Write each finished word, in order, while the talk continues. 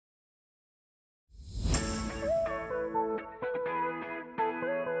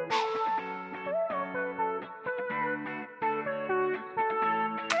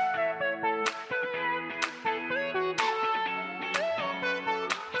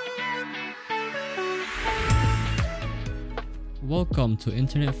Welcome to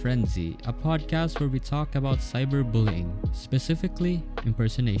Internet Frenzy, a podcast where we talk about cyberbullying, specifically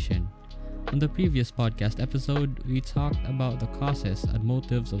impersonation. On the previous podcast episode, we talked about the causes and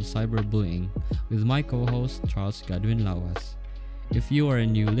motives of cyberbullying with my co-host Charles Godwin Lawas. If you are a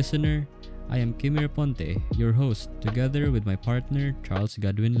new listener, I am Kimir Ponte, your host, together with my partner Charles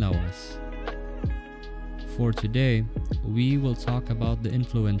Godwin Lawas. For today, we will talk about the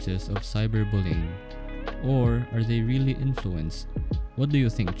influences of cyberbullying. Or are they really influenced? What do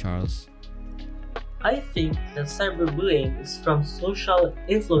you think, Charles? I think that cyberbullying is from social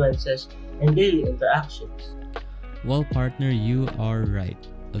influences and daily interactions. Well, partner, you are right.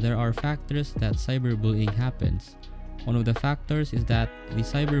 There are factors that cyberbullying happens. One of the factors is that the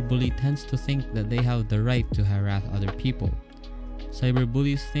cyberbully tends to think that they have the right to harass other people.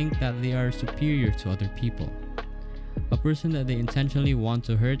 Cyberbullies think that they are superior to other people. A person that they intentionally want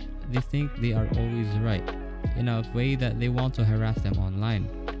to hurt, they think they are always right, in a way that they want to harass them online.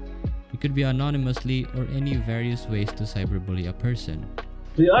 It could be anonymously or any various ways to cyberbully a person.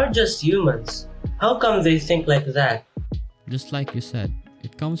 We are just humans. How come they think like that? Just like you said,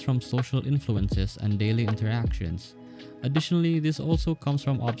 it comes from social influences and daily interactions. Additionally, this also comes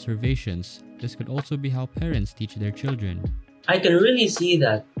from observations. This could also be how parents teach their children. I can really see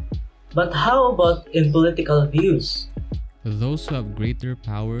that. But how about in political views? Those who have greater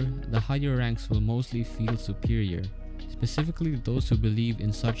power, the higher ranks will mostly feel superior, specifically those who believe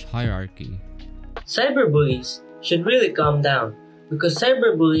in such hierarchy. Cyberbullies should really calm down because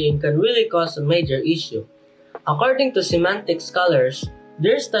cyberbullying can really cause a major issue. According to semantic scholars,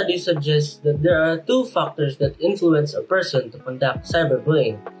 their study suggests that there are two factors that influence a person to conduct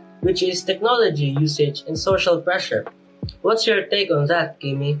cyberbullying, which is technology usage and social pressure. What's your take on that,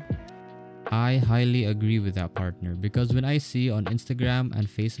 Kimi? I highly agree with that, partner, because when I see on Instagram and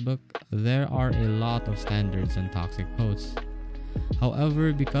Facebook, there are a lot of standards and toxic posts.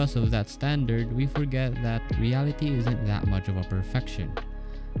 However, because of that standard, we forget that reality isn't that much of a perfection.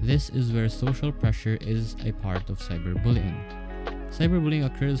 This is where social pressure is a part of cyberbullying. Cyberbullying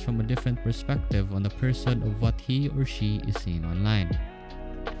occurs from a different perspective on the person of what he or she is seeing online.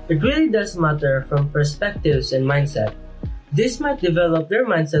 It really does matter from perspectives and mindset. This might develop their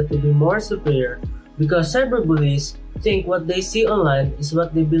mindset to be more superior because cyberbullies think what they see online is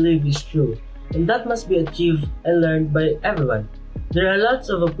what they believe is true, and that must be achieved and learned by everyone. There are lots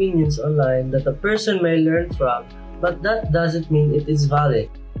of opinions online that a person may learn from, but that doesn't mean it is valid.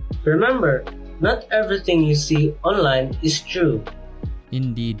 Remember, not everything you see online is true.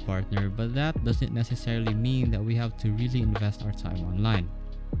 Indeed, partner, but that doesn't necessarily mean that we have to really invest our time online.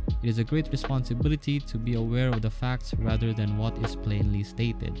 It is a great responsibility to be aware of the facts rather than what is plainly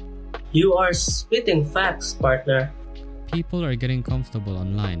stated. You are spitting facts, partner. People are getting comfortable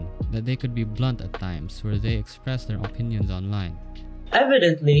online, that they could be blunt at times where they express their opinions online.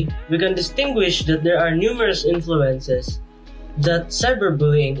 Evidently, we can distinguish that there are numerous influences that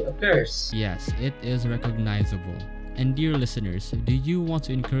cyberbullying occurs. Yes, it is recognizable. And dear listeners, do you want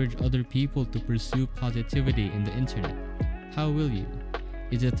to encourage other people to pursue positivity in the internet? How will you?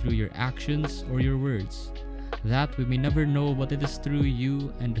 Is it through your actions or your words? That we may never know, but it is through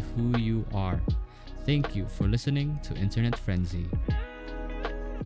you and who you are. Thank you for listening to Internet Frenzy.